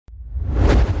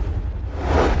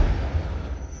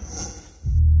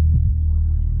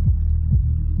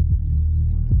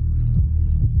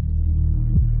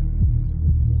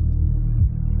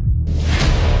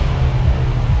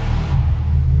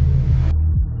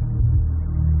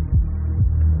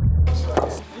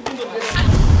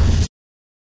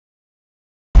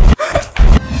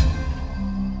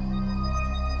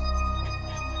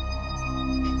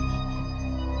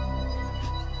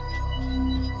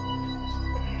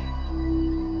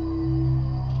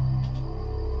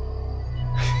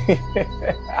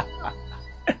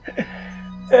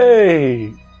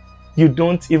Hey, you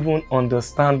don't even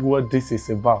understand what this is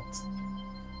about.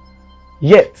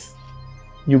 Yet,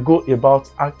 you go about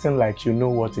acting like you know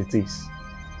what it is,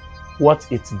 what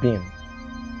it's been,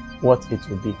 what it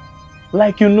will be.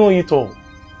 Like you know it all.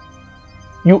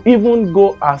 You even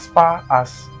go as far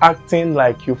as acting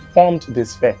like you formed the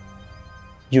sphere.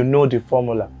 You know the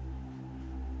formula.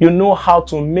 You know how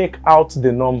to make out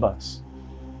the numbers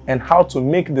and how to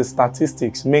make the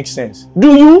statistics make sense.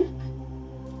 Do you?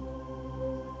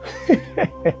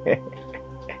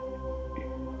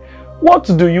 What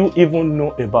do you even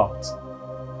know about?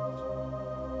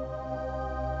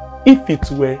 If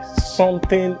it were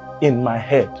something in my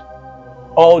head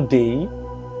all day,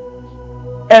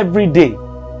 every day,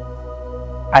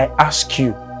 I ask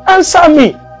you, answer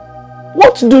me.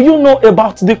 What do you know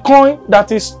about the coin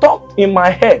that is stuck in my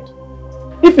head?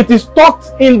 If it is stuck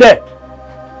in there.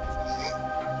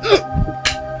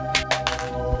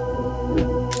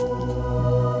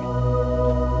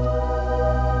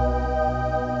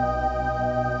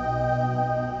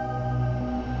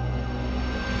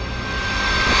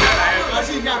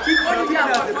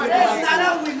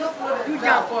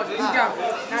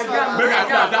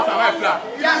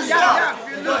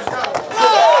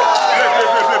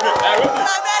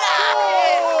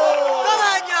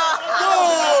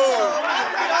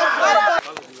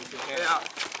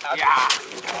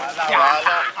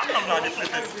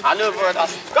 I know, brother.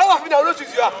 Come off me now, don't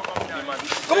choose you.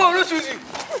 Come on, don't choose you.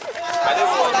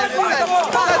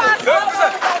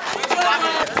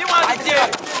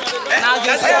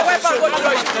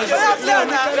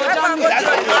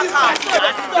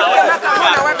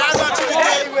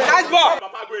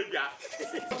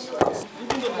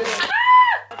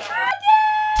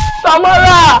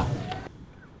 Tamara!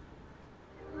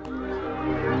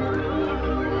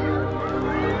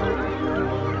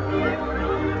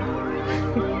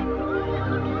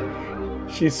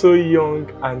 She's so young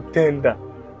and tender,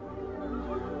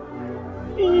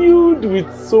 filled with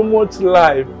so much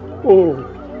life. Oh,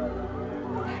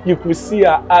 you could see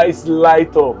her eyes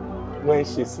light up when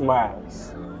she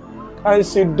smiles. And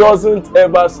she doesn't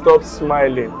ever stop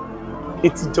smiling.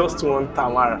 It's just one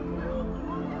Tamara.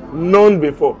 None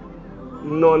before,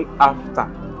 none after.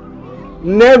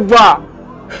 Never!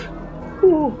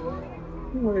 Oh,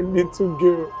 my little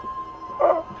girl.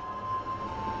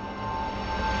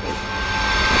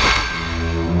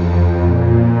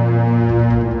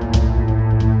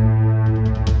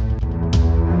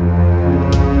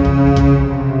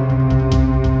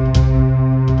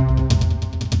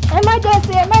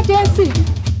 Emergency!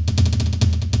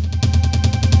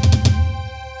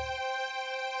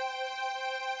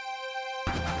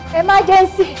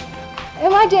 Emergency!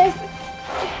 Emergency!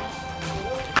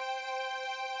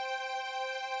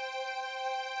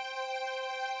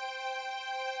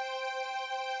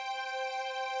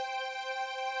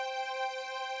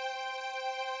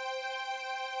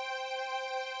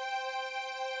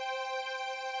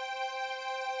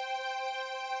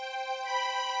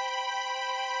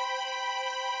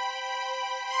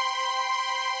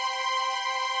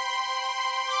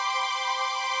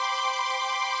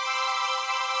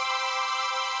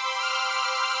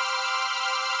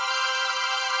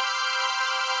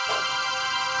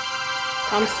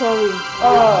 I'm sorry.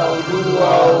 Oh,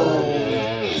 wow.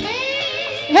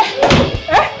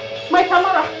 My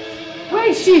camera. Where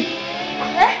is she?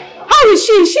 How is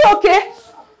she? Is she okay?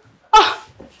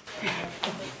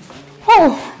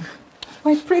 Oh,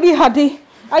 my pretty Hadi.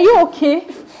 Are you okay?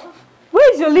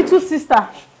 Where is your little sister?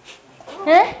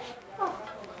 Where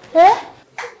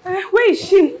is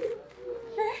she?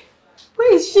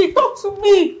 Where is she? Talk to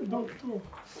me.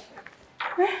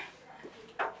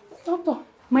 Doctor.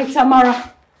 My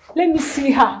Tamara, let me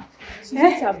see her. She's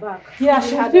at her back. Yeah,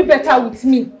 she'll feel better with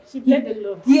me. She bled the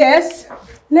Lord. Yes.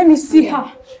 Let me see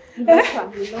her. You lost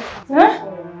her. You lost her.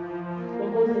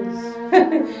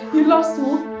 You lost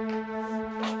who?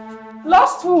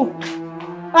 Lost who?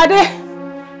 Ade?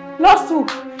 Lost who?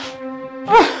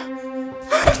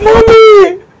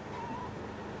 Mommy!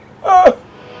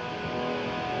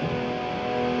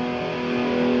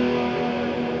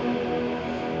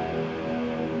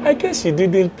 I guess she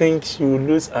didn't think she would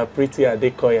lose her pretty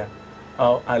Adekoya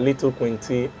or her little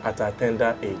Quinty at her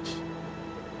tender age.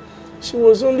 She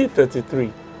was only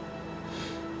 33.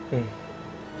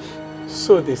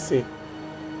 So they say.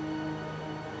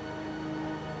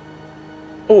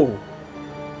 Oh,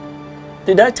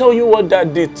 did I tell you what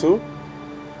Dad did too?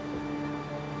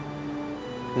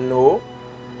 No?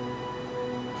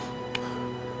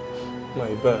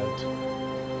 My bad.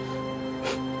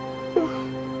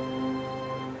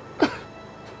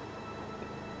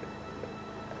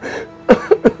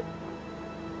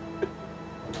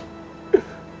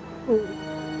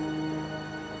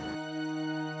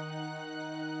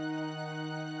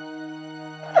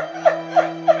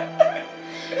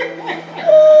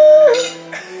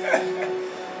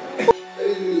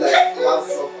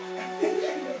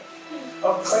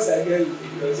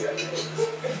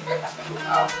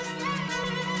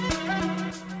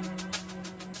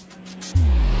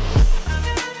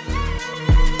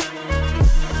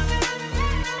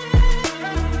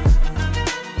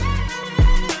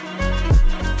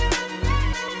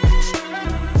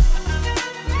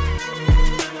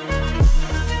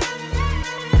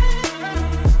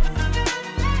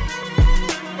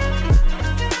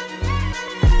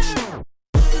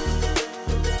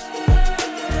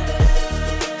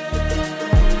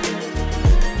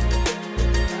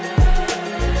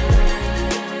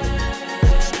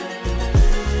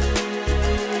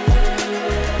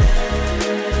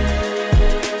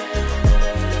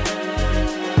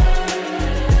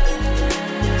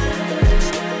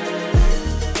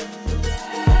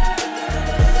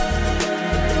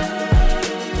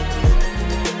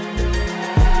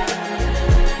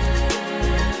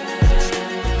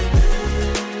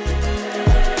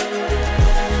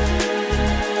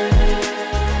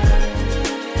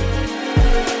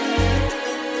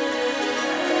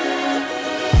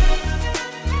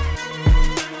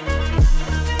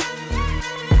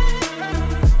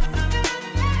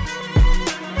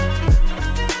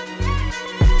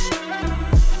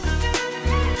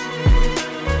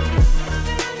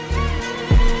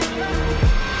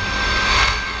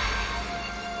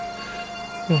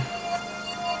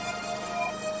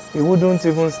 He wouldn't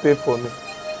even stay for me.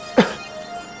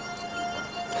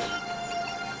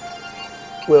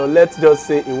 Well, let's just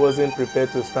say he wasn't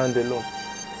prepared to stand alone.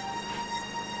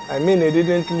 I mean, he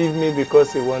didn't leave me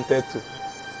because he wanted to.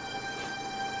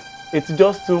 It's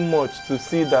just too much to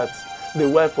see that the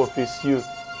wife of his youth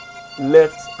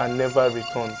left and never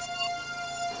returned.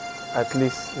 At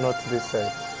least not this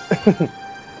side.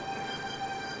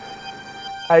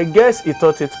 I guess he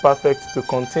thought it perfect to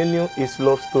continue his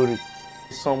love story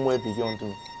somewhere beyond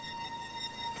me.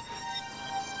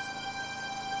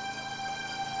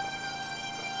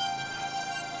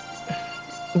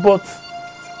 But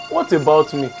what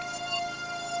about me?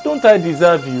 Don't I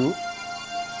deserve you?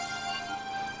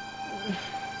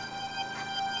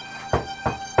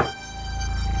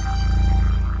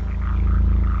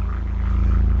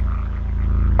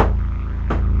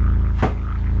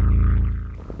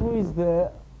 Who is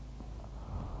there?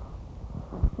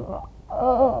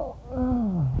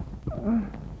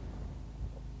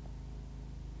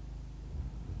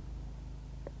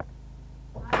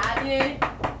 Ade.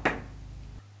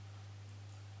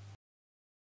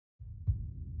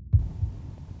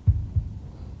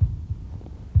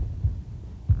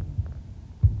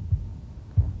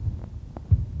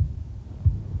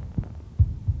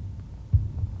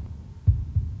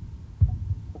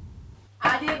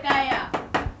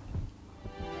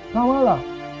 Nawala.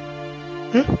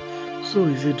 So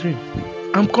it's a dream.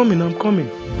 I'm coming.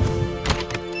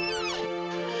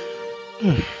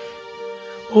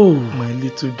 Oh, my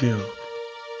little girl.